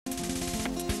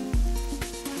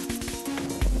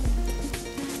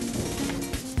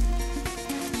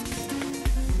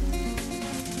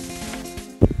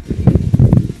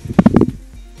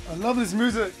love this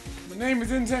music. My name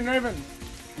is Insane Raven.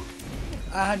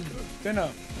 I had dinner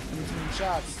in between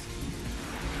shots.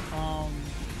 How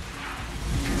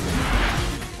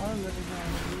is it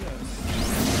going to do this?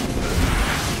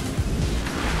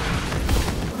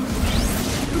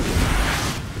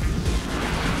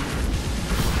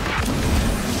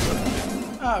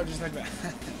 Oh, just like that.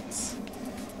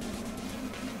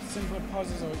 Simple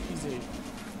puzzles are easy.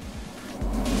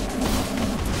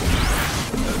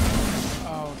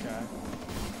 Oh, okay.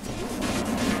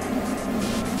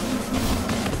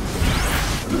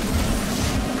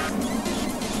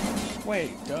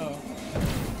 Wait, duh.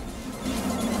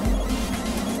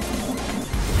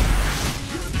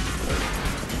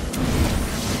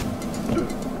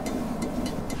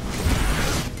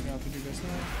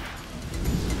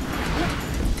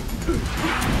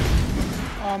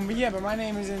 But yeah, but my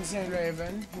name is Insane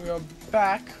Raven. We are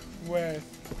back with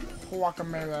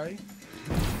Guacamelee,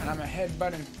 and I'm a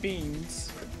headbutting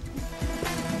fiends.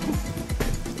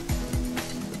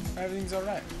 Everything's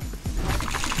alright.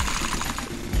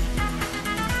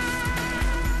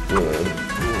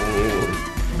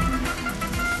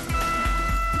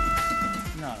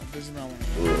 No, this is my one.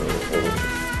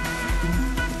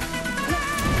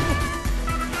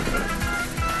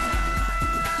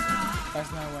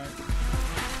 That's not right.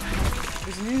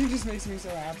 This music just makes me so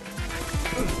happy.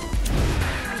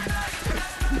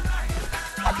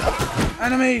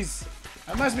 Enemies!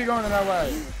 I must be going the right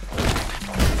way.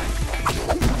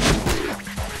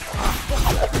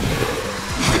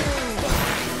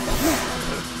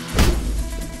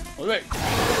 Oh, wait.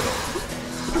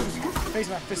 Face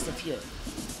my fist of fury.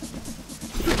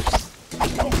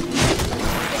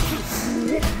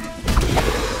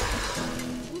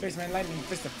 Face my lightning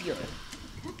fist of fury.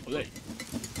 Oh, wait.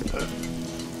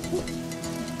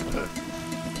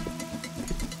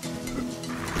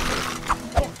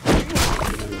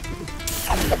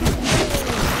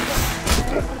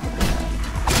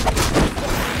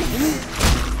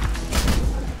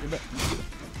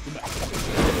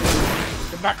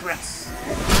 The back rest.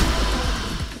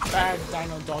 Bad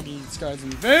dino doggy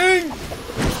skeleton thing.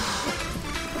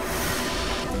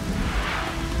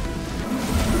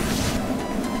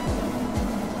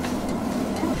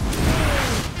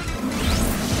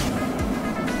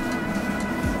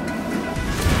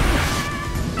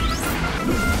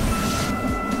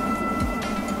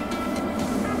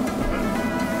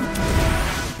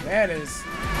 There it is.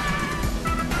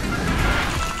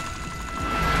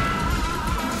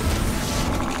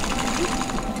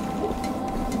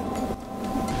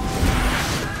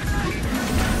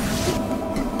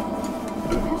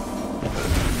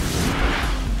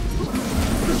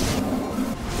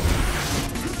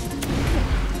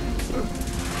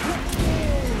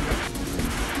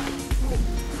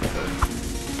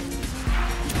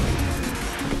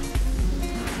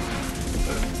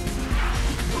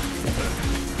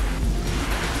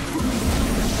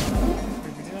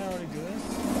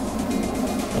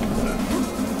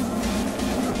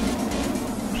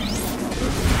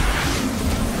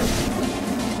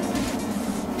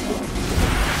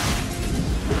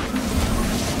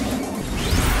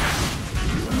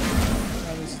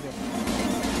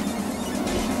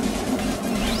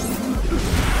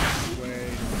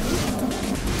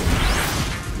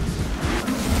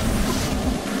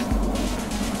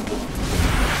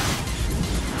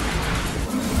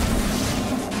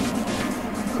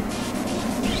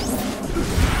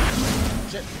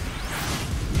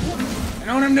 I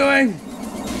know what I'm doing!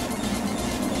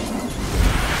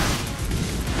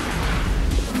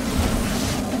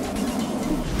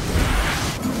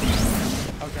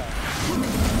 Okay.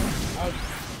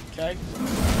 Okay.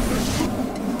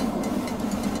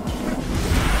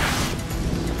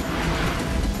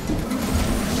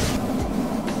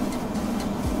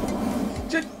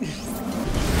 Shit!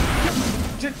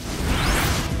 Shit!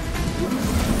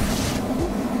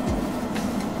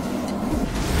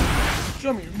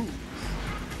 Show me your moves.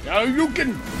 Now you can.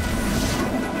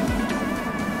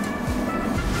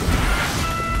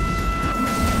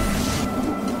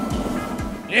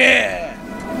 Yeah.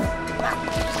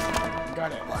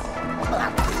 Got it.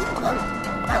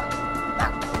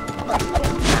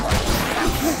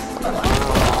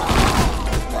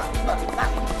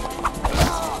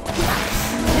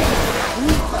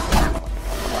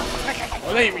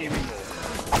 Oh, leave me.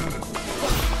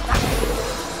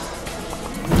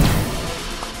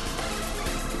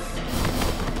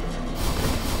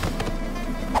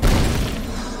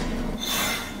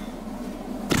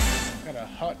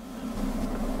 Hot.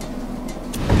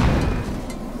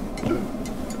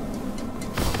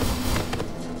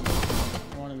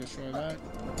 I want to destroy that.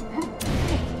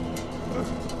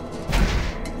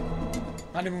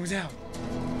 And he moves out.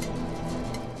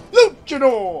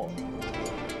 Luchador!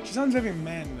 She sounds very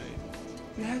manly.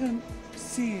 You haven't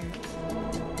seen.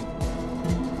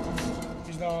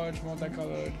 He's large,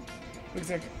 multicolored.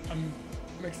 Looks like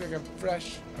a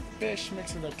fish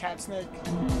mixed with a cat snake.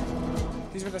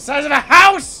 He's about the size of a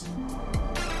house!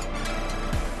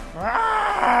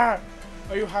 Ah!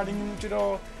 Are you hiding in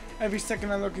Luchador? Every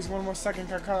second I look is one more second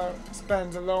Kakara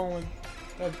spends alone with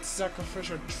that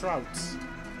sacrificial trouts.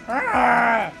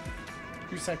 Ah!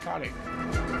 You psychotic.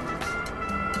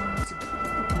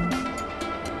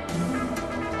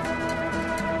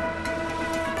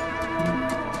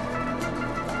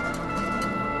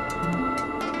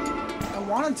 I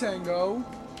want to tango.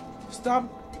 Stop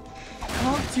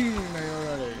teasing me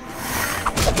already.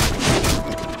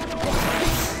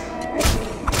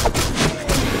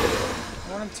 I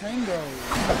want a tango.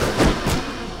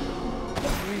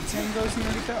 You need tangos,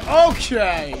 señorita?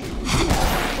 Okay!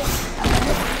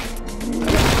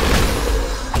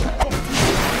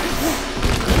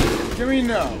 Can we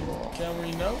know? Can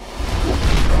we know?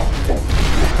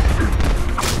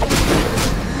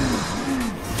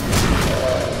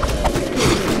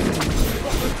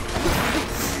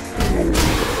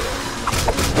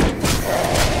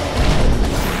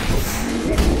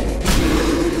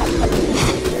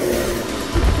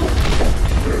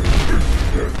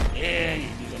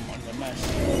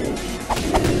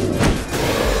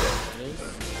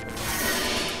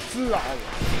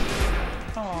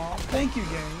 Aw, thank you,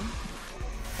 game.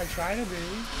 I try to be.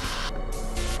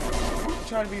 I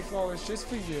try to be flawless just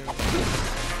for you.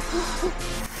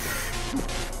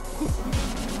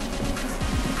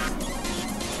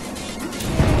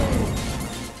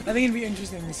 I think it'd be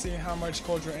interesting to see how much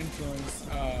cultural influence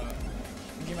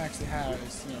the game actually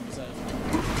has, you know, besides.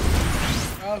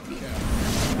 Okay.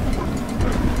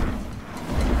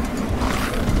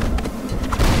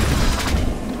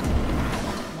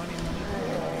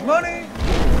 Money!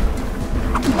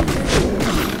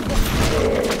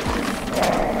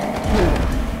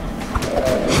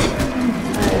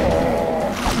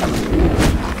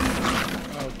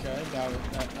 Okay, that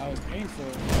was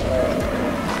painful.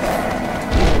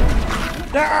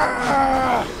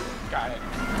 Ah! Got it.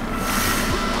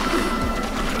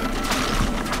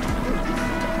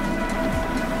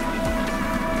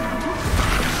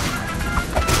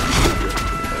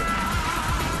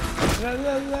 La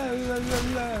la la la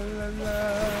la la la.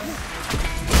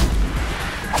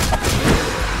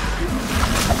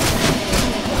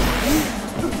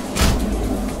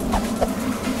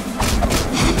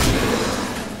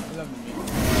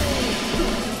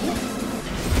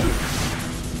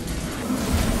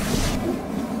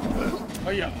 Oh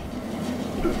yeah.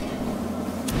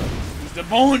 It's the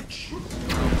bunch.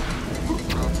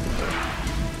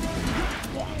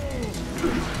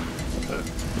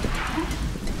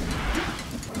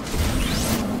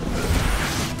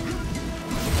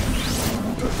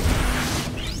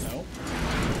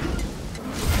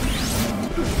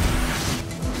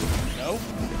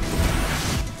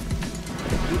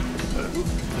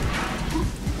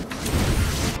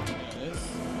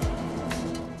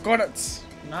 Got it!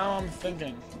 Now I'm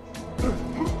thinking.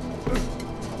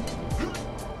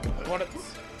 Got it!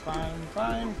 Climb,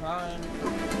 climb, climb.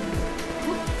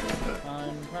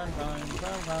 Climb, climb, climb,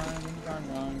 climb, climb, climb,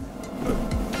 climb.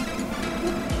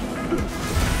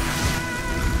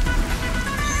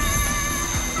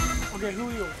 Okay, who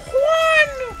are you? Juan!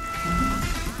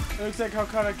 It looks like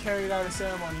Hakata carried out a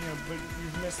ceremony here, but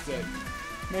you've missed it.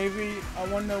 Maybe, I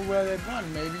wonder where they've gone.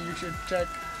 Maybe you should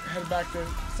head back to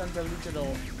Santa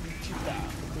Luchador.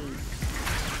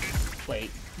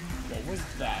 Wait, what was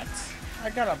that? I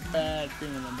got a bad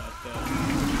feeling about that.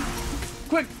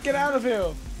 Quick, get out of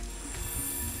here!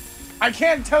 I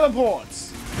can't teleport!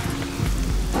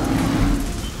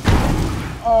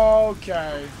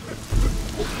 Okay.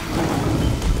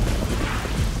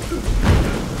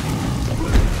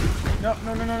 No,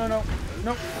 no, no, no, no, no.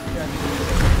 Nope. Okay.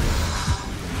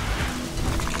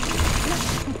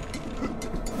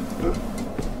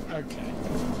 Okay.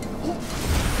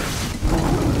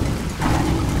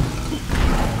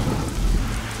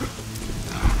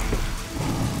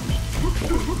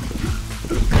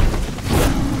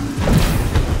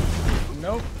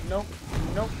 Nope, nope,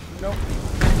 nope, nope.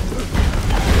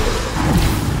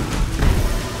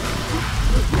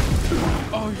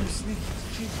 Oh, you sneaky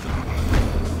cheat.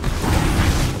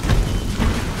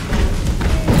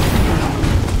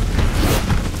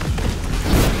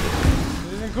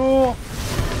 This isn't cool.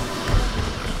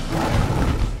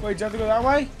 Wait, do you have to go that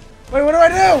way? Wait, what do I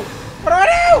do? What do I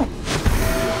do?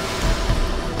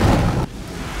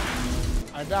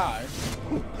 I died.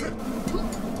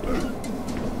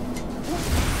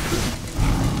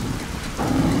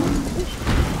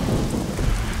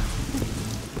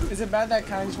 Is it bad that I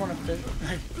kind of just want to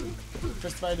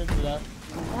fist fight it to death?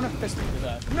 I want to fist it to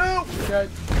death. No! Okay.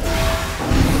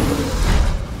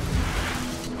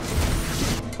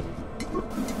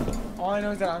 All I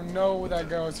know is that I know what that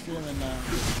girl is feeling now.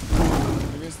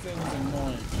 This thing is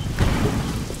annoying.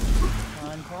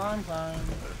 Climb, climb, climb.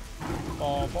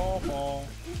 Fall, fall, fall.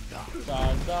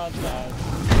 Dodge, dodge, dodge.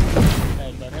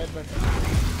 Headbutt, headbutt,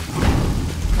 headbutt.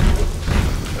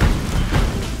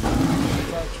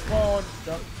 Touch forward,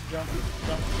 jump, jump,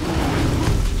 jump.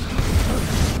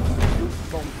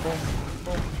 Boom, boom,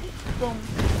 boom, boom.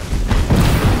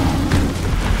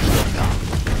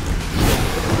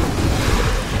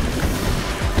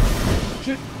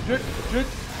 Shit, shit, shit.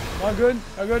 Not good,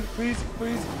 not good. Please,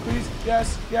 please, please.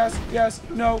 Yes, yes, yes.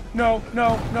 No, no,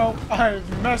 no, no. I've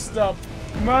messed up.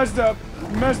 Messed up.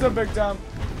 Messed up big time.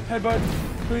 Headbutt.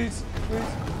 Please,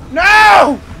 please.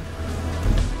 No!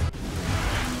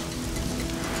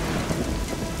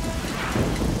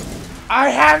 I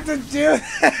have to do this!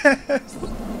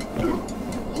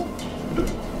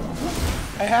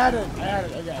 I had it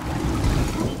again.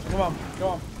 Come on, come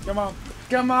on, come on.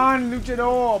 Come on,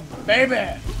 luchador,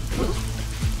 baby!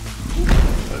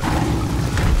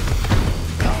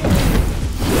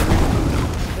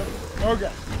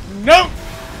 Okay. Nope!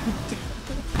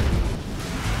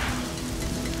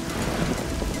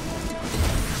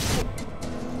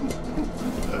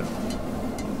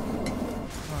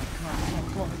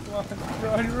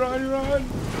 Run, run, run!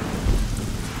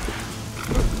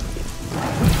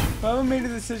 If I ever made a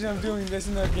decision of doing this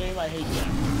in the game, I hate you.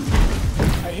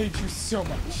 I hate you so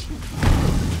much.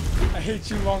 I hate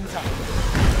you long time.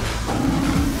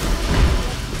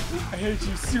 I hate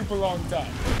you super long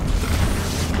time.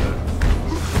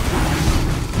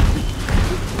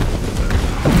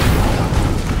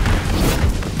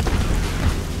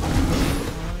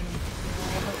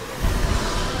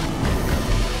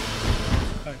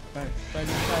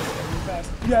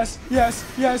 Yes, yes,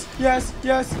 yes, yes,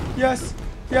 yes, yes,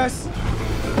 yes.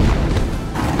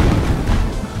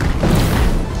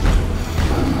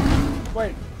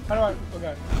 Wait, how do I?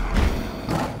 Okay.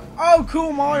 Oh,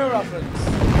 cool Mario reference.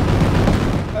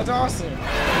 That's awesome.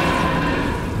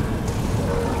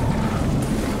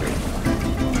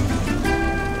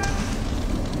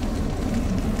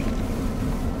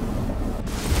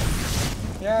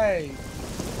 Yay.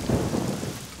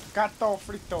 Gato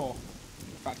frito.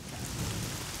 Fat cat.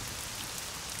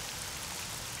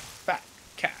 Fat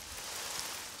cat.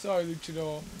 Sorry,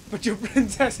 Luchador, but your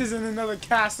princess is in another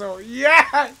castle.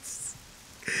 Yes!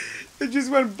 It just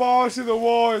went balls to the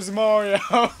walls, Mario.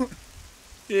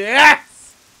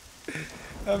 Yes!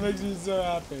 That makes me so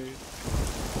happy.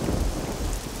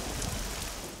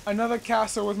 Another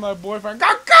castle with my boyfriend.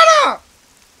 Gakana!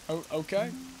 Oh,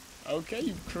 okay. Okay,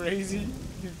 you crazy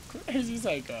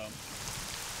psycho.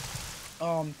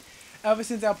 Ever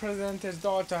since our president's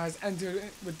daughter has entered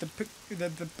with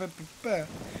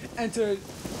entered.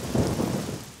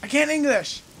 I can't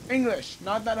English. English,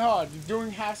 not that hard. You're doing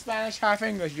half Spanish, half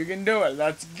English. You can do it.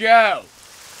 Let's go.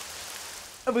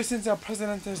 Ever since our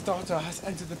president's daughter has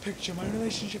entered the picture, my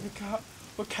relationship with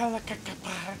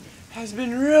Kalakakapa has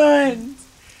been ruined.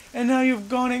 And now you've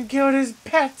gone and killed his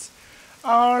pet,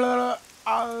 our little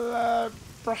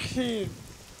Al-Brahid.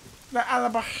 The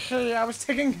Al-Brahid I was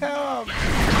taking care of.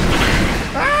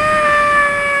 Ah!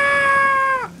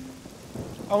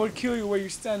 I would kill you where you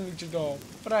stand, Luchador,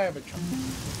 but I have a trump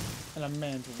and a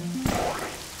man to win.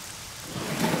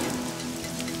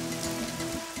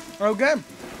 Okay.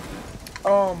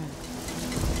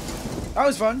 That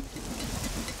was fun.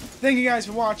 Thank you guys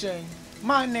for watching.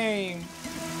 Thank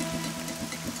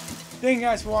you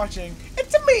guys for watching.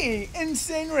 It's me,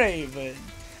 Insane Raven.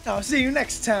 I'll see you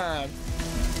next time.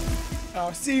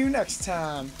 I'll see you next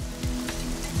time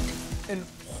in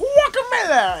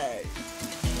Guacamelee.